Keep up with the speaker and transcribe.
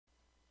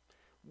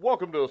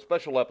Welcome to a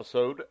special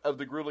episode of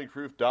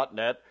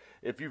thegruelingtruth.net.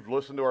 If you've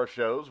listened to our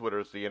shows, whether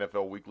it's the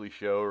NFL Weekly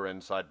Show or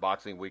Inside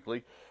Boxing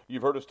Weekly,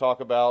 you've heard us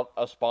talk about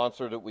a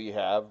sponsor that we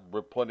have,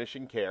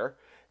 Replinishing Care.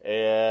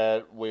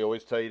 And we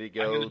always tell you to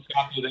go. I'm going to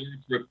stop you there.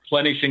 It's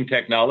Replenishing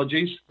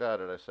Technologies. How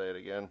did I say it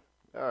again?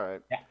 All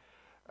right. Yeah.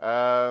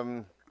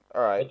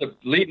 All right.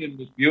 But the lead-in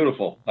was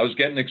beautiful. I was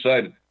getting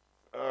excited.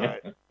 All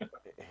right.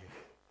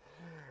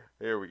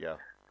 Here we go.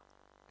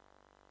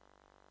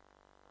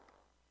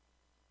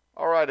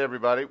 All right,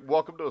 everybody.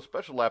 Welcome to a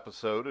special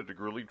episode of the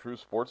Grueling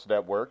Truth Sports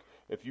Network.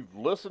 If you've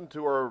listened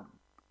to our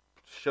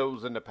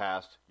shows in the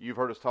past, you've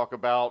heard us talk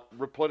about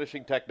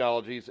replenishing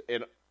technologies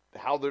and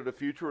how they're the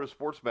future of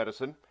sports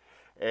medicine.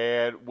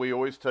 And we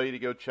always tell you to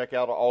go check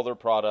out all their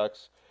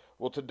products.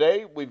 Well,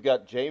 today we've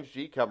got James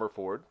G.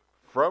 Comerford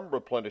from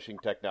Replenishing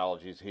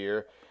Technologies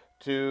here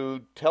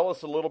to tell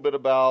us a little bit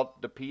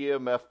about the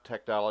PEMF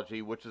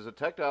technology, which is a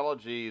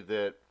technology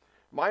that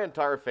my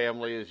entire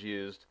family has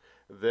used,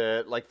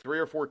 that like 3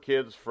 or 4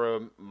 kids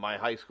from my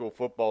high school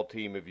football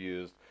team have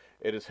used.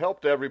 It has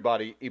helped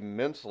everybody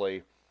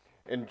immensely.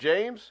 And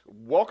James,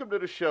 welcome to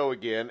the show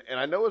again. And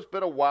I know it's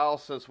been a while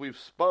since we've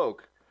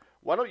spoke.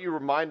 Why don't you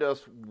remind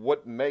us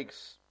what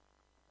makes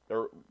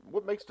the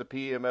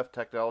PEMF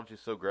technology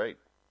so great?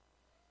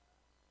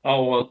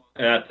 Oh, well,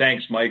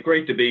 thanks, Mike.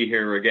 Great to be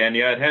here again.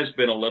 Yeah, it has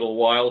been a little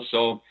while,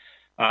 so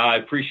I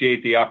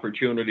appreciate the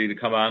opportunity to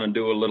come on and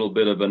do a little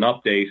bit of an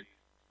update.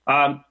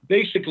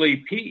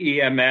 Basically,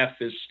 PEMF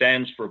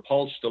stands for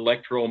Pulsed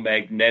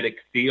Electromagnetic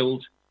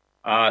Field.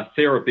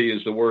 Therapy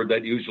is the word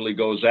that usually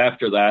goes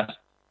after that.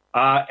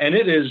 And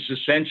it is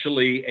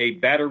essentially a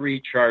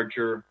battery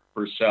charger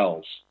for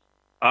cells.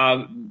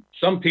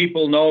 Some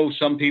people know,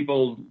 some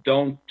people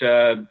don't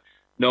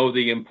know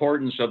the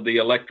importance of the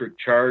electric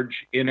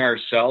charge in our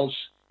cells.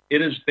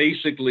 It is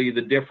basically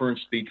the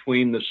difference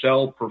between the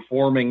cell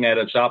performing at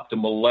its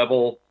optimal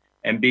level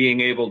and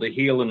being able to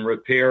heal and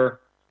repair,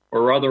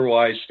 or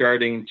otherwise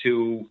starting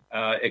to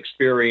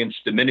experience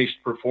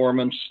diminished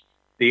performance,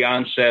 the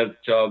onset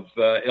of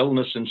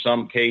illness in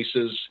some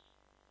cases,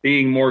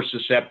 being more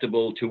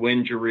susceptible to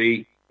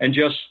injury, and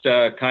just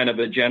kind of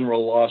a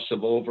general loss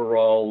of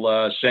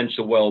overall sense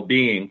of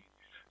well-being.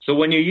 So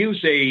when you use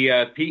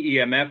a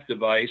PEMF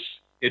device,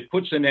 it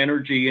puts an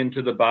energy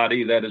into the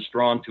body that is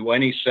drawn to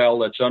any cell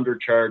that's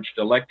undercharged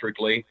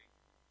electrically.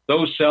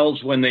 Those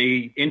cells, when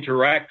they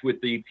interact with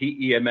the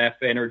PEMF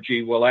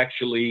energy, will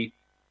actually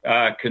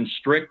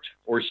constrict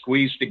or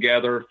squeeze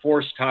together,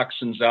 force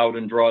toxins out,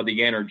 and draw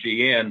the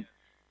energy in.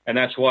 And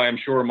that's why I'm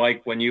sure,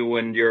 Mike, when you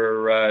and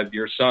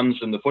your sons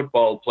and the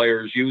football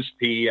players use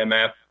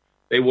PEMF,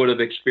 they would have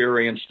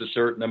experienced a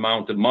certain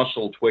amount of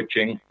muscle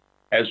twitching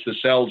as the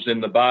cells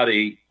in the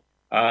body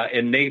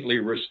innately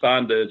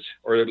responded,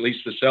 or at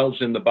least the cells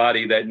in the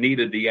body that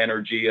needed the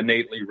energy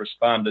innately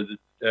responded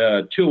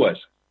to it.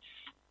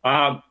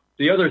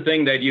 The other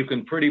thing that you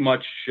can pretty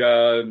much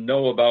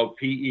know about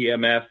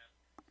PEMF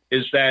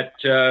is that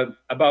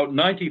about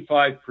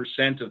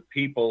 95% of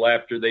people,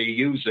 after they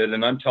use it,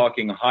 and I'm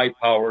talking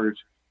high-powered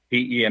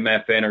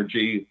PEMF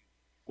energy,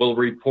 will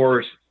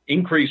report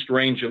increased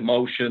range of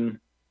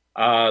motion,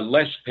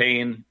 less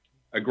pain,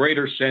 a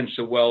greater sense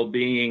of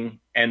well-being,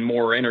 and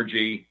more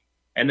energy.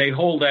 And they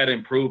hold that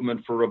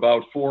improvement for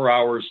about 4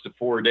 hours to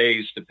 4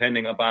 days,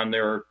 depending upon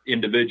their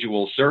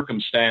individual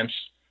circumstance.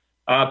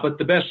 But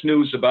the best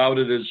news about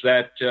it is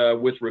that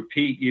with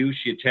repeat use,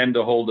 you tend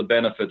to hold the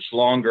benefits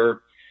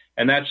longer.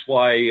 And that's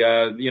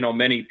why,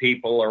 many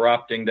people are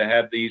opting to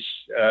have these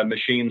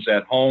machines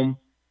at home,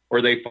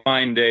 or they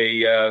find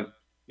a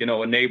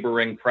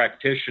neighboring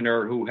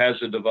practitioner who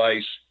has a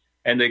device,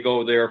 and they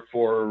go there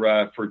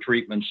for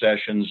treatment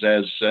sessions,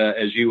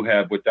 as you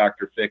have with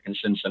Dr. Fick in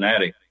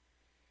Cincinnati.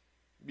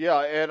 Yeah,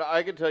 and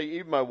I can tell you,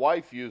 even my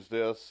wife used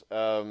this.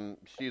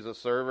 She's a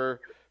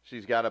server.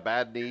 She's got a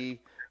bad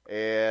knee,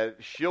 and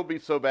she'll be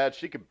so bad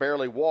she can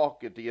barely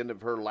walk at the end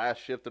of her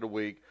last shift of the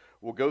week.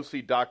 We'll go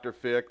see Dr.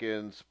 Fick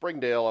in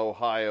Springdale,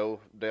 Ohio,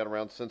 down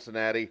around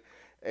Cincinnati,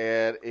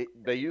 and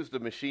they use the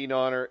machine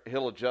on her.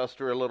 He'll adjust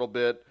her a little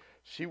bit.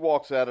 She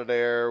walks out of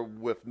there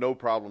with no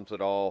problems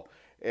at all.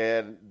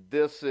 And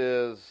this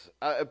is,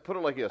 I put it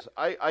like this,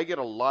 I get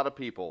a lot of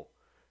people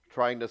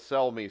trying to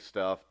sell me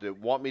stuff, that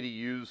want me to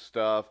use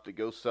stuff, to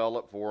go sell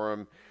it for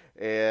them.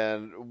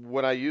 And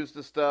when I use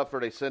the stuff or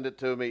they send it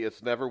to me,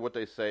 it's never what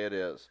they say it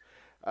is.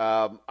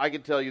 I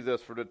can tell you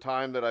this, for the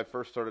time that I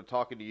first started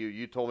talking to you,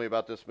 you told me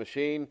about this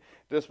machine.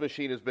 This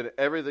machine has been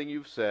everything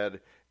you've said,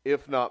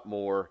 if not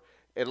more.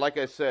 And like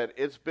I said,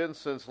 it's been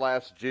since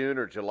last June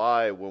or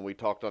July when we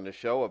talked on the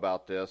show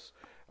about this.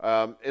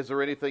 Is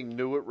there anything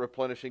new at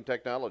Replenishing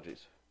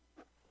Technologies?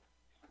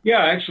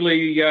 Yeah,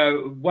 actually,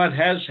 what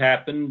has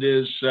happened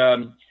is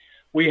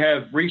we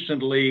have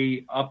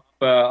recently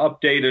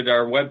updated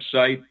our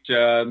website.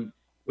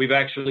 We've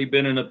actually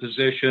been in a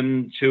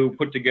position to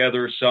put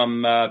together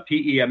some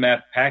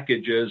PEMF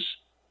packages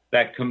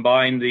that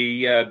combine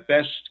the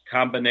best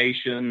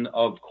combination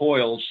of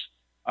coils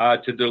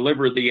to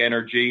deliver the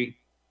energy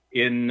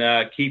in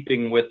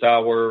keeping with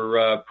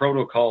our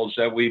protocols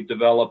that we've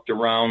developed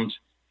around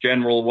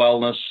general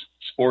wellness,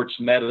 sports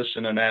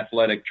medicine, and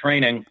athletic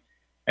training.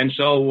 And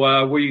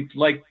so we'd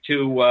like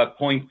to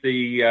point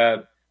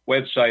the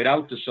website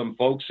out to some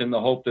folks in the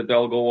hope that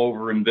they'll go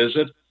over and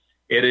visit.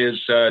 It is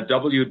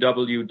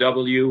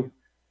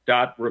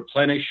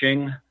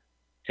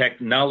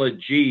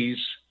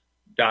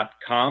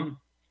www.replenishingtechnologies.com.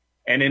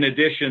 And in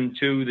addition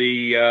to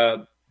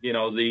the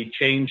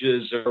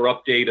changes or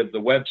update of the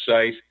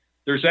website,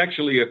 there's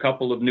actually a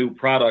couple of new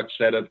products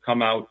that have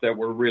come out that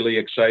we're really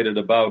excited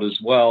about as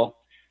well.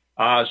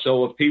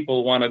 So if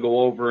people want to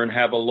go over and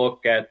have a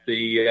look at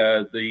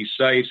the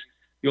site,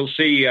 you'll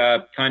see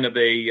kind of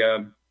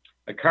a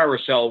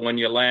carousel when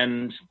you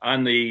land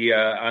on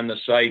the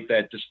site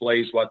that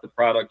displays what the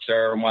products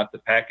are and what the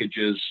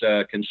packages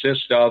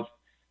consist of,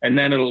 and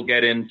then it'll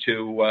get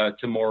into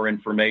to more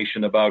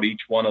information about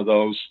each one of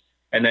those,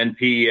 and then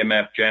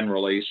PEMF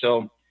generally.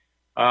 So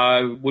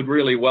would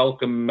really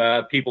welcome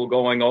people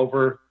going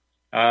over,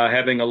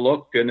 having a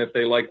look, and if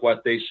they like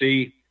what they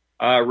see,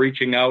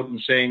 reaching out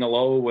and saying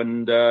hello,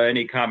 and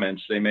any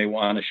comments they may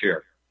want to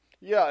share.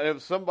 Yeah, and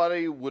if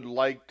somebody would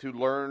like to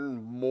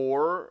learn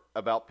more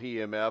about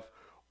PEMF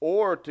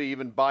or to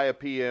even buy a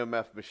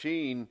PEMF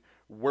machine,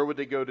 where would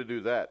they go to do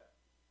that?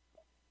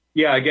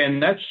 Yeah, again,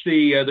 that's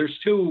there's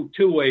two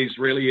ways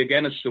really.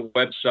 Again, it's the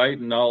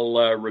website, and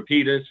I'll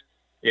repeat it.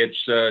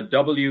 It's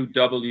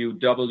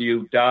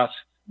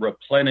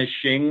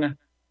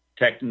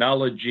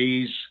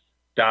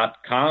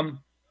www.replenishingtechnologies.com,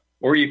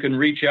 or you can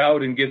reach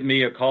out and give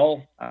me a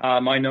call.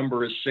 My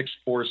number is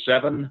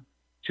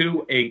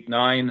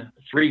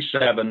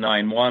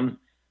 647-289-3791.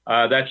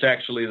 That's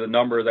actually the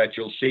number that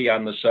you'll see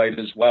on the site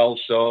as well.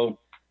 So,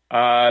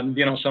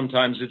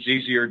 sometimes it's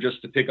easier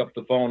just to pick up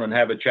the phone and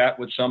have a chat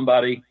with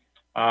somebody.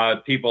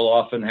 People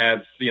often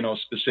have,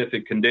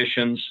 specific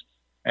conditions,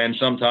 and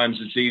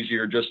sometimes it's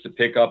easier just to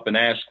pick up and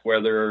ask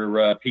whether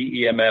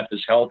PEMF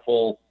is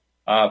helpful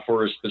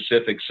for a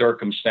specific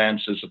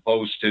circumstance as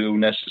opposed to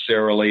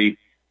necessarily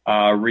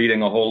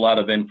reading a whole lot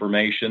of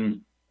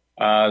information.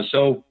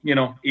 So,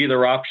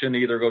 either option,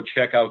 either go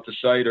check out the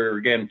site, or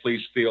again,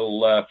 please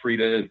feel free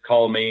to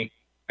call me.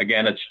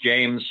 Again, it's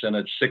James, and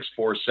it's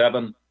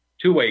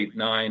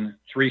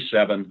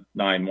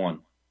 647-289-3791.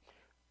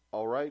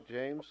 All right,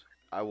 James.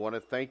 I want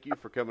to thank you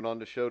for coming on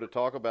the show to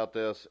talk about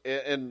this.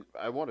 And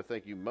I want to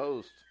thank you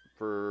most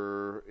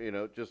for,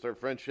 just our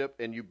friendship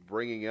and you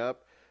bringing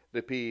up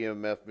the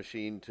PEMF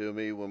machine to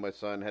me when my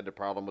son had the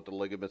problem with the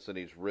ligaments in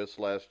his wrist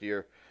last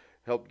year.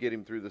 Helped get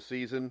him through the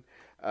season.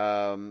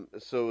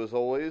 So as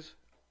always,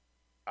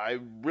 I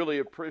really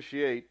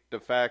appreciate the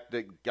fact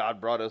that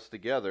God brought us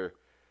together.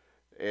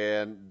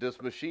 And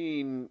this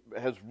machine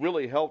has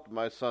really helped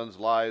my son's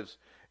lives.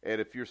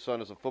 And if your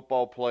son is a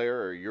football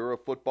player or you're a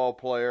football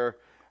player,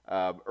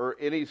 or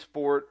any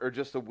sport or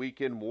just a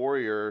weekend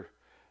warrior,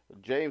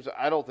 James,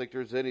 I don't think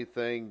there's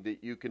anything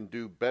that you can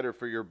do better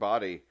for your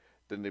body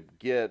than to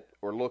get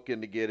or look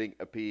into getting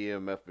a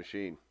PEMF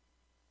machine.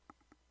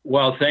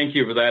 Well, thank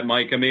you for that,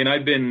 Mike. I mean,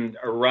 I've been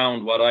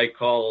around what I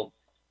call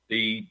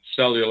the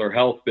cellular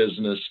health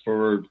business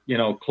for,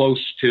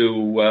 close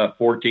to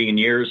 14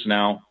 years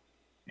now.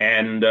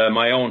 And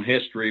my own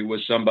history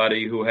was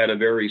somebody who had a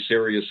very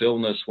serious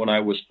illness when I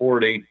was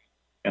 40,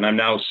 and I'm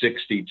now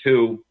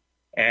 62.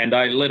 And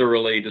I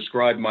literally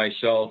describe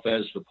myself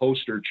as the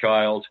poster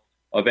child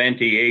of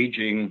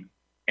anti-aging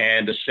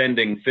and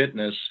ascending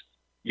fitness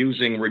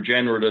using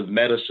regenerative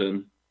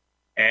medicine.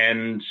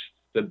 And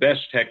the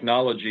best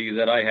technology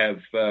that I have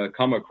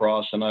come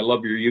across, and I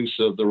love your use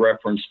of the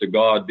reference to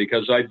God,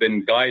 because I've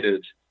been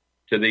guided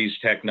to these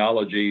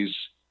technologies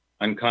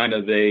on kind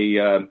of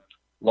a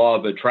law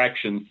of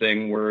attraction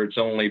thing where it's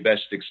only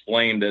best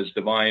explained as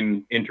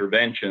divine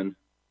intervention.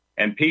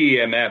 And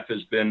PEMF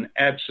has been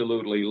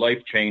absolutely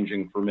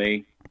life-changing for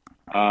me.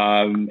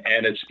 And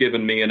it's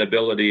given me an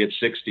ability at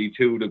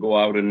 62 to go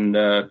out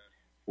and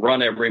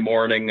run every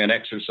morning and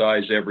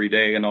exercise every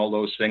day and all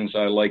those things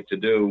I like to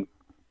do.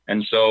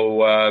 And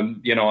so,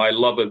 I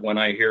love it when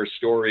I hear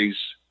stories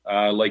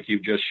like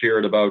you've just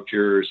shared about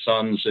your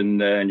sons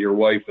and your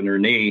wife and her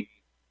knee,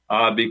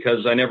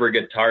 because I never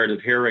get tired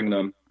of hearing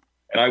them.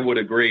 And I would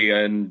agree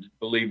and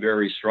believe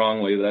very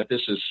strongly that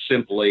this is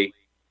simply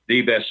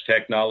the best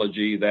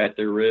technology that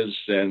there is.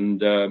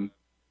 And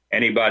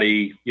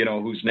anybody,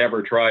 who's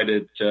never tried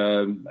it,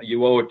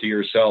 you owe it to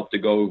yourself to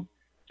go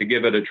to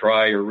give it a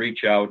try or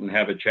reach out and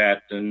have a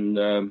chat.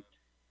 And,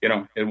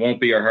 it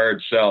won't be a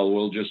hard sell.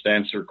 We'll just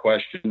answer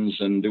questions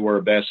and do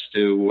our best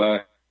to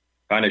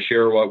kind of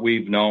share what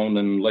we've known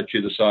and let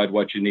you decide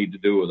what you need to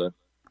do with it.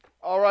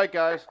 All right,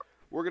 guys.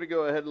 We're going to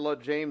go ahead and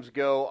let James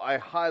go. I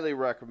highly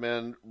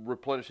recommend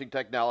Replenishing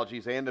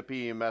Technologies and the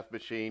PEMF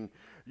machine.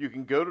 You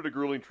can go to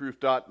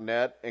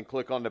thegruelingtruth.net and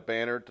click on the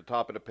banner at the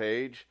top of the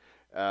page.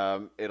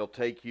 It'll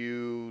take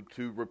you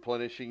to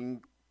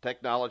Replenishing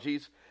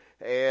Technologies,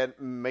 and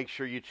make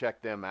sure you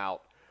check them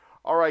out.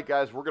 All right,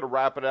 guys, we're going to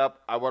wrap it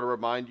up. I want to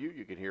remind you,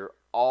 you can hear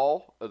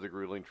all of the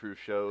Grueling Truth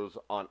shows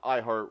on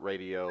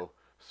iHeartRadio,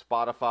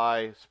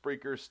 Spotify,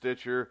 Spreaker,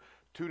 Stitcher,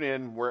 Tune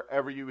in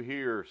wherever you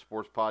hear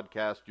sports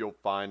podcasts. You'll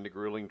find the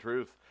grueling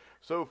truth.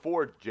 So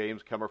for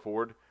James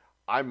Comerford,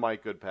 I'm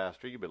Mike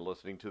Goodpaster. You've been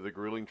listening to The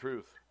Grueling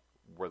Truth,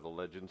 where the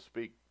legends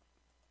speak.